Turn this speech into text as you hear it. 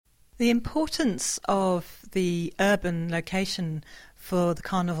The importance of the urban location for the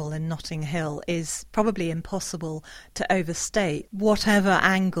carnival in Notting Hill is probably impossible to overstate, whatever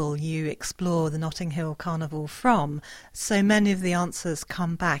angle you explore the Notting Hill Carnival from. So many of the answers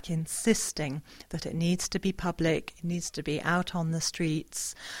come back insisting that it needs to be public, it needs to be out on the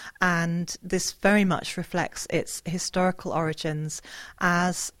streets, and this very much reflects its historical origins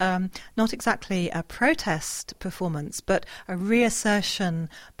as not exactly a protest performance, but a reassertion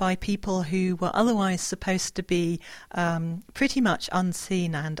by people who were otherwise supposed to be pretty much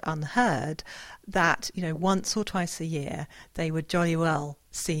unseen and unheard, that, once or twice a year they were jolly well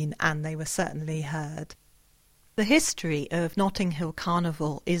seen and they were certainly heard. The history of Notting Hill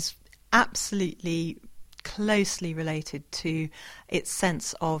Carnival is absolutely closely related to its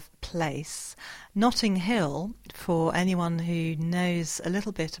sense of place. Notting Hill, for anyone who knows a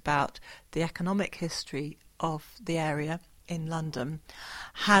little bit about the economic history of the area in London,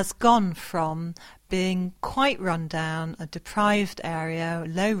 has gone from being quite run down, a deprived area,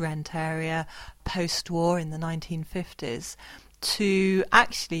 low rent area, post-war in the 1950s, to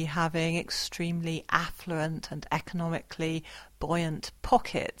actually having extremely affluent and economically buoyant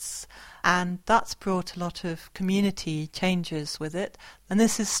pockets. And that's brought a lot of community changes with it. And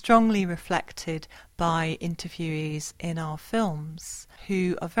this is strongly reflected by interviewees in our films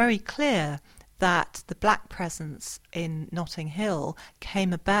who are very clear that the black presence in Notting Hill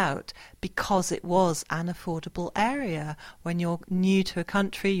came about because it was an affordable area. When you're new to a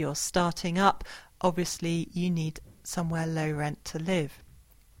country, you're starting up, obviously you need somewhere low rent to live.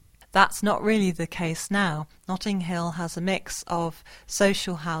 That's not really the case now. Notting Hill has a mix of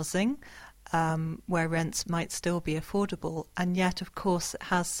social housing, where rents might still be affordable, and yet of course it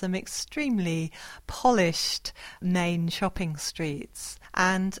has some extremely polished main shopping streets,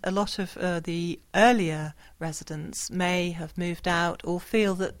 and a lot of the earlier residents may have moved out or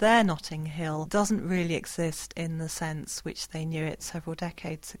feel that their Notting Hill doesn't really exist in the sense which they knew it several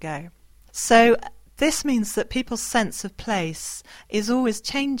decades ago. So this means that people's sense of place is always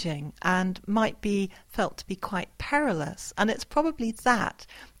changing and might be felt to be quite perilous. And it's probably that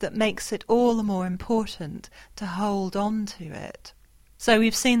makes it all the more important to hold on to it. So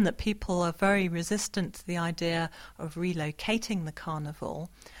we've seen that people are very resistant to the idea of relocating the carnival,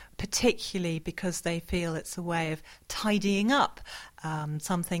 particularly because they feel it's a way of tidying up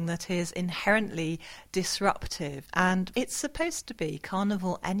something that is inherently disruptive. And it's supposed to be.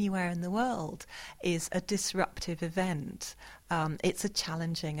 Carnival anywhere in the world is a disruptive event. It's a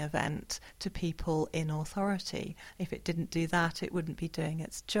challenging event to people in authority. If it didn't do that, it wouldn't be doing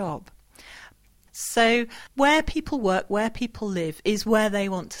its job. So where people work, where people live, is where they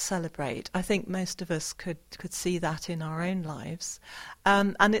want to celebrate. I think most of us could see that in our own lives.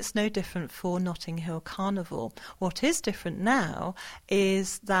 And it's no different for Notting Hill Carnival. What is different now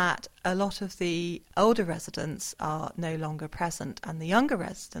is that a lot of the older residents are no longer present, and the younger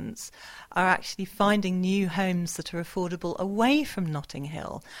residents are actually finding new homes that are affordable away from Notting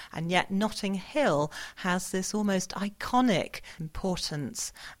Hill. And yet Notting Hill has this almost iconic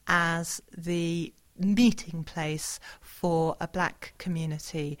importance as the meeting place for a black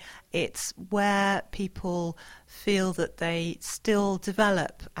community. It's where people feel that they still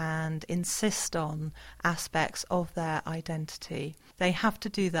develop and insist on aspects of their identity. They have to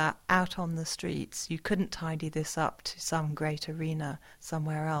do that out on the streets. You couldn't tidy this up to some great arena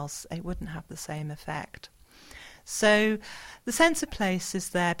somewhere else. It wouldn't have the same effect. So the sense of place is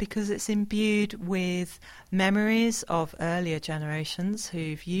there because it's imbued with memories of earlier generations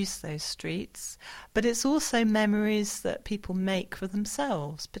who've used those streets, but it's also memories that people make for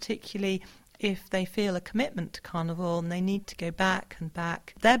themselves, particularly if they feel a commitment to Carnival and they need to go back and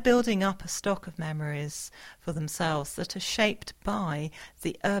back. They're building up a stock of memories for themselves that are shaped by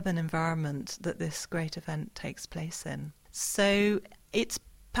the urban environment that this great event takes place in. So it's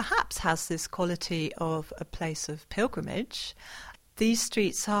perhaps has this quality of a place of pilgrimage. These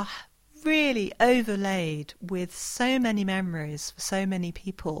streets are really overlaid with so many memories for so many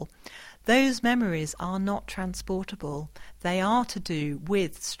people. Those memories are not transportable. They are to do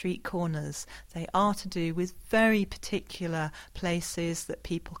with street corners. They are to do with very particular places that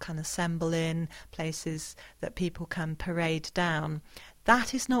people can assemble in, places that people can parade down.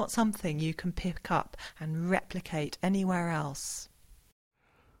 That is not something you can pick up and replicate anywhere else.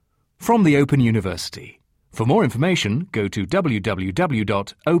 From the Open University. For more information, go to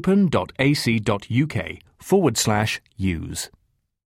www.open.ac.uk/use.